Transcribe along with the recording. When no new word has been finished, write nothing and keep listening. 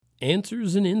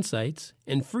answers and insights,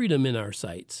 and freedom in our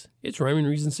sights. It's Rhyme and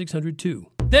Reason 602.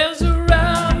 There's a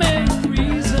rhyme and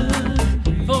reason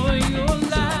for your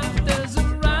life. There's a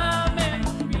rhyme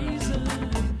and reason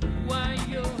why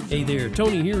you're... Hey there,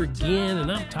 Tony here again,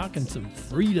 and I'm talking some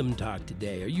freedom talk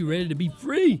today. Are you ready to be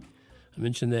free? I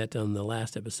mentioned that on the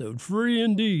last episode. Free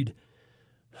indeed.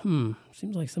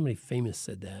 Seems like somebody famous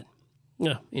said that.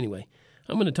 Anyway,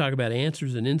 I'm going to talk about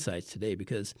answers and insights today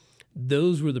because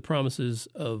those were the promises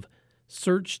of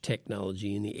search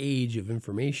technology in the age of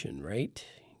information, right?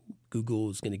 Google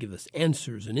is going to give us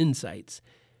answers and insights.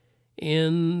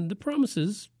 And the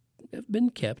promises have been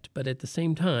kept, but at the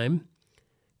same time,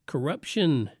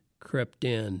 corruption crept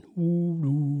in.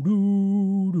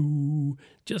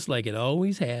 Just like it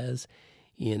always has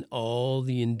in all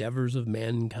the endeavors of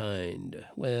mankind.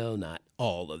 Well, not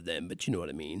all of them, but you know what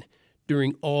I mean.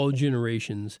 During all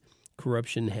generations,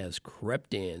 corruption has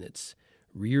crept in. It's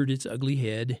reared its ugly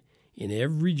head in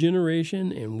every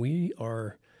generation, and we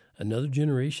are another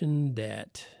generation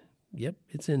that,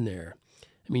 it's in there.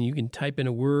 I mean, you can type in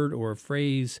a word or a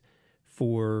phrase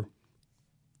for,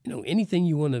 anything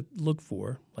you want to look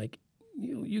for. Like,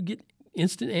 you get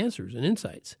instant answers and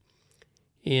insights.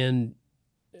 And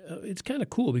it's kind of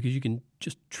cool because you can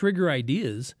just trigger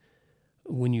ideas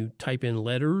when you type in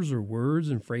letters or words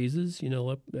and phrases,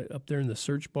 up there in the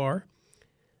search bar.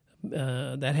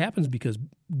 That happens because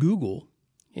Google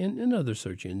and other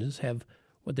search engines have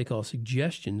what they call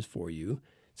suggestions for you.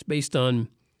 It's based on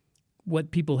what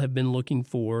people have been looking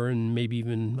for and maybe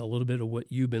even a little bit of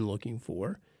what you've been looking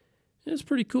for. And it's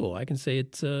pretty cool. I can say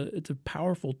it's a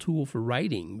powerful tool for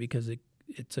writing because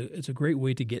it's a great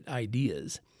way to get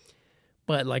ideas.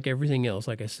 But like everything else,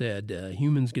 like I said,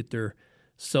 humans get their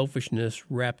selfishness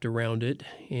wrapped around it,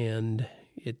 and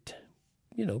it,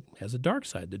 has a dark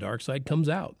side. The dark side comes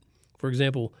out. For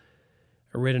example,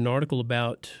 I read an article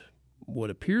about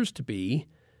what appears to be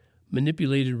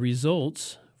manipulated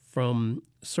results from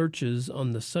searches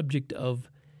on the subject of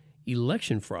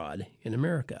election fraud in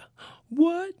America.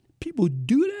 What? People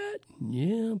do that?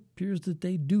 Yeah, appears that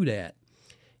they do that.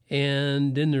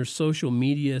 And then there's social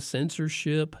media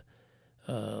censorship.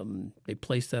 They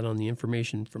place that on the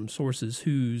information from sources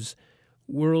whose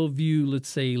worldview, let's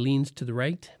say, leans to the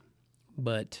right.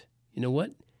 But you know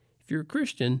what? If you're a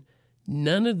Christian,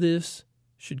 none of this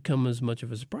should come as much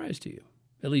of a surprise to you.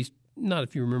 At least not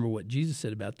if you remember what Jesus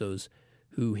said about those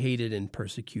who hated and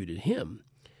persecuted him.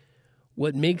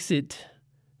 What makes it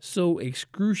so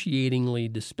excruciatingly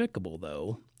despicable,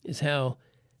 though, is how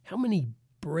many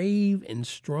brave and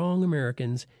strong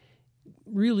Americans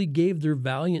really gave their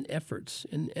valiant efforts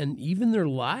and even their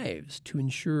lives to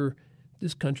ensure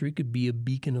this country could be a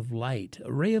beacon of light,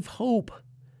 a ray of hope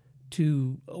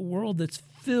to a world that's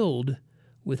filled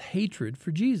with hatred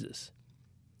for Jesus.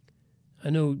 I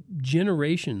know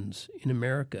generations in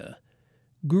America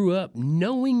grew up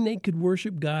knowing they could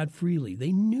worship God freely.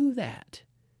 They knew that.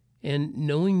 And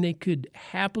knowing they could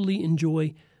happily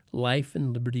enjoy life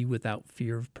and liberty without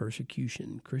fear of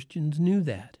persecution. Christians knew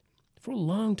that for a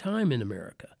long time in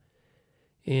America.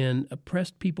 And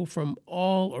oppressed people from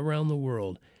all around the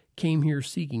world came here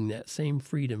seeking that same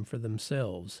freedom for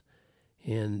themselves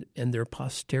and their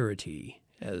posterity,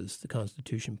 as the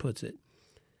Constitution puts it.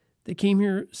 They came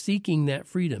here seeking that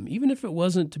freedom, even if it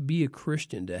wasn't to be a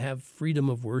Christian, to have freedom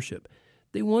of worship.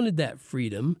 They wanted that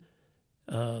freedom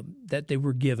that they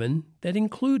were given that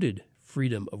included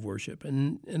freedom of worship.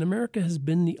 And America has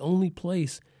been the only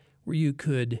place where you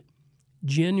could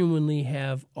genuinely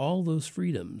have all those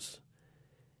freedoms.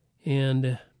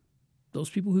 And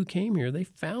those people who came here, they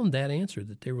found that answer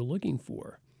that they were looking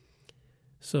for.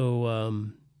 So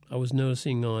I was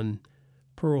noticing on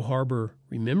Pearl Harbor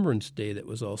Remembrance Day that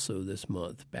was also this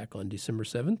month, back on December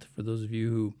 7th, for those of you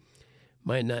who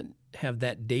might not have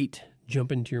that date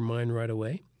jump into your mind right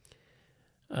away.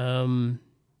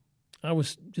 I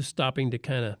was just stopping to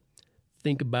kind of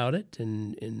think about it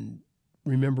and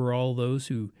remember all those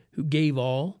who gave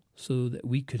all so that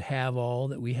we could have all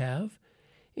that we have.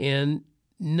 And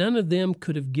none of them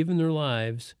could have given their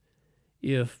lives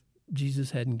if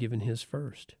Jesus hadn't given his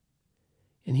first.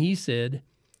 And he said,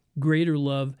 greater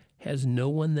love has no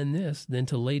one than this, than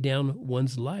to lay down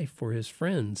one's life for his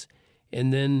friends.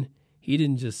 And then he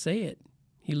didn't just say it,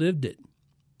 he lived it.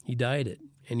 He died it,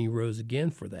 and he rose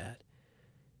again for that.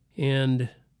 And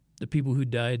the people who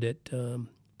died at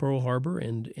Pearl Harbor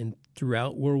and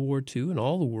throughout World War II and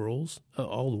all the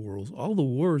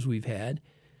wars we've had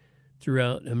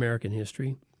throughout American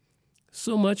history,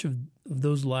 so much of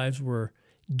those lives were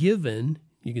given,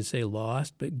 you can say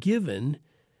lost, but given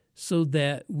so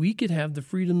that we could have the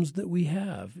freedoms that we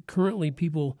have. Currently,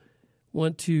 people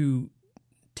want to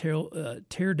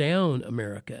tear down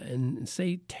America and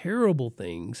say terrible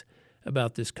things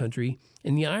about this country.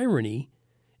 And the irony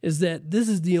is that this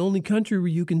is the only country where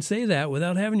you can say that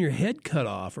without having your head cut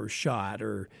off or shot,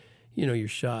 or you're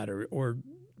shot or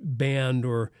banned,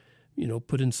 or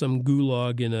put in some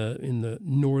gulag in the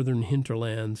northern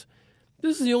hinterlands.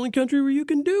 This is the only country where you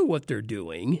can do what they're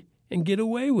doing and get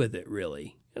away with it,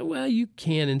 really. Well, you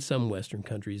can in some Western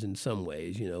countries in some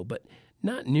ways, but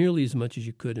not nearly as much as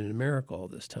you could in America all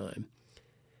this time.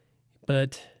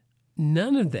 But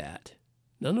none of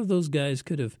those guys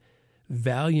could have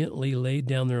valiantly laid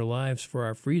down their lives for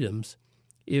our freedoms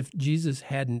if Jesus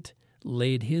hadn't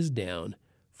laid his down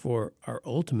for our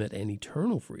ultimate and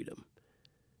eternal freedom.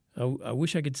 I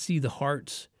wish I could see the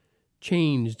hearts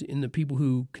changed in the people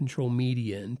who control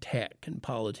media and tech and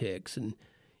politics and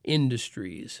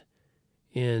industries.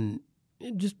 And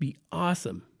it'd just be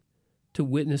awesome to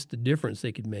witness the difference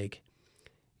they could make,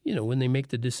 when they make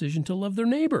the decision to love their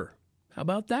neighbor. How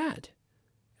about that?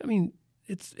 I mean,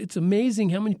 it's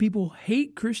amazing how many people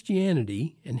hate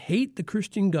Christianity and hate the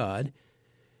Christian God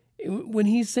when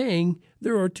he's saying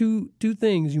there are two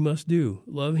things you must do: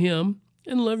 love him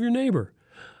and love your neighbor.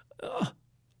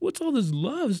 What's all this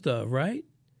love stuff, right?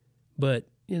 But,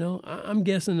 I'm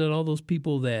guessing that all those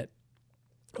people that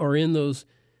are in those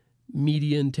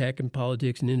media and tech and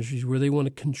politics and industries where they want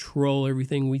to control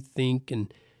everything we think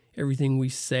and everything we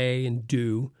say and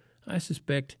do, I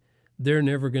suspect they're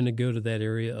never going to go to that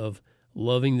area of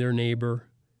loving their neighbor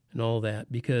and all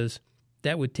that, because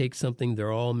that would take something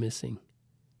they're all missing: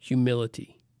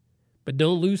 humility. But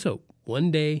don't lose hope. One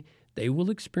day they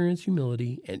will experience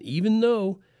humility, and even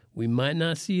though we might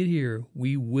not see it here,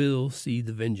 we will see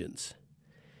the vengeance.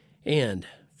 And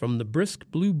from the brisk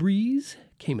blue breeze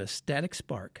came a static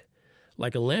spark,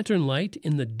 like a lantern light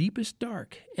in the deepest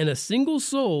dark, and a single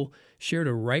soul shared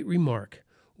a right remark: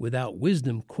 without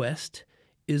wisdom, quest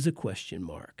is a question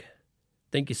mark.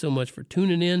 Thank you so much for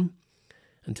tuning in.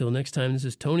 Until next time, this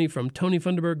is Tony from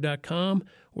TonyFunderberg.com,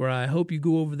 where I hope you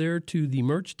go over there to the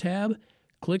merch tab,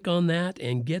 click on that,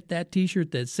 and get that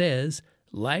t-shirt that says,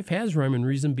 "Life has rhyme and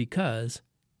reason because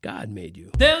God made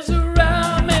you." There's a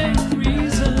rhyme and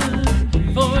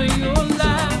reason for your life.